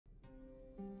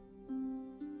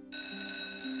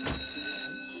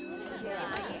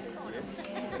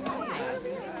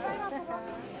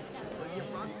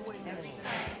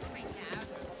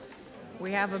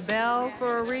We have a bell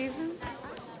for a reason.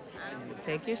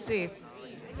 Take your seats.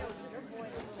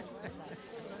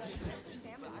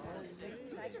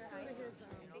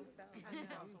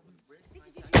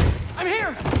 I'm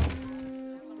here!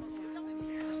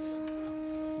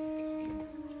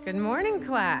 Good morning,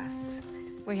 class.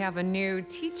 We have a new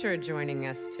teacher joining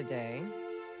us today.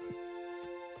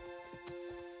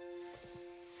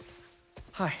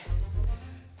 Hi.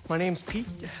 My name's Pete,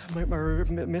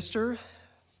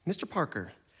 Mr.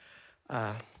 Parker.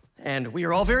 And we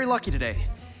are all very lucky today,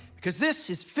 because this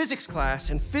is physics class,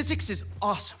 and physics is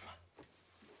awesome.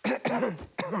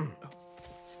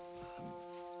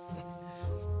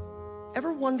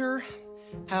 Ever wonder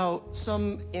how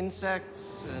some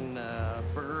insects and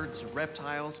birds,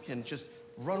 reptiles can just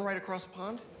run right across a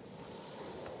pond?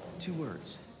 2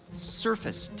 words: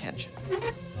 surface tension.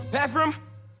 Bathroom?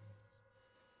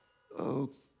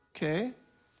 Okay.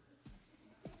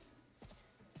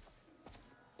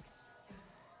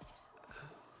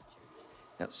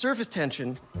 Now, surface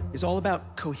tension is all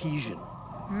about cohesion.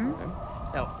 Okay?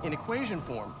 Now, in equation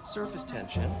form, surface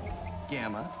tension,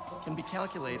 gamma, can be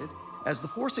calculated as the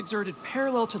force exerted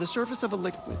parallel to the surface of a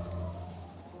liquid,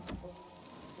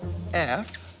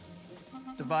 F,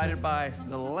 divided by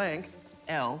the length,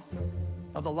 L,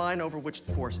 of the line over which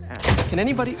the force acts. Can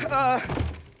anybody...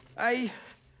 I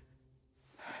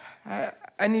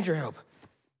need your help.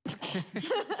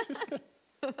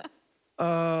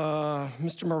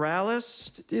 Mr.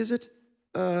 Morales, is it?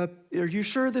 Are you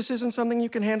sure this isn't something you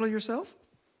can handle yourself?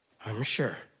 I'm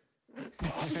sure.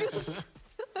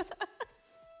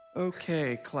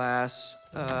 Okay, class.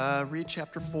 Read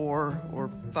chapter 4 or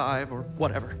 5 or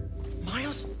whatever.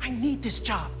 Miles, I need this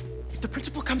job. If the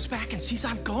principal comes back and sees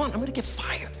I'm gone, I'm gonna get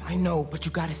fired. I know, but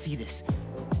you gotta see this.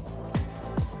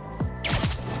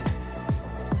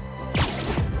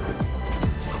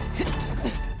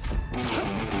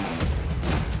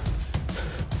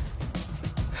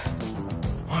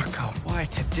 Marco, why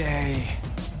today?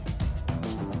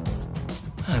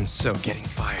 I'm so getting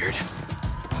fired.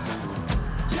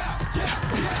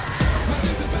 Yeah.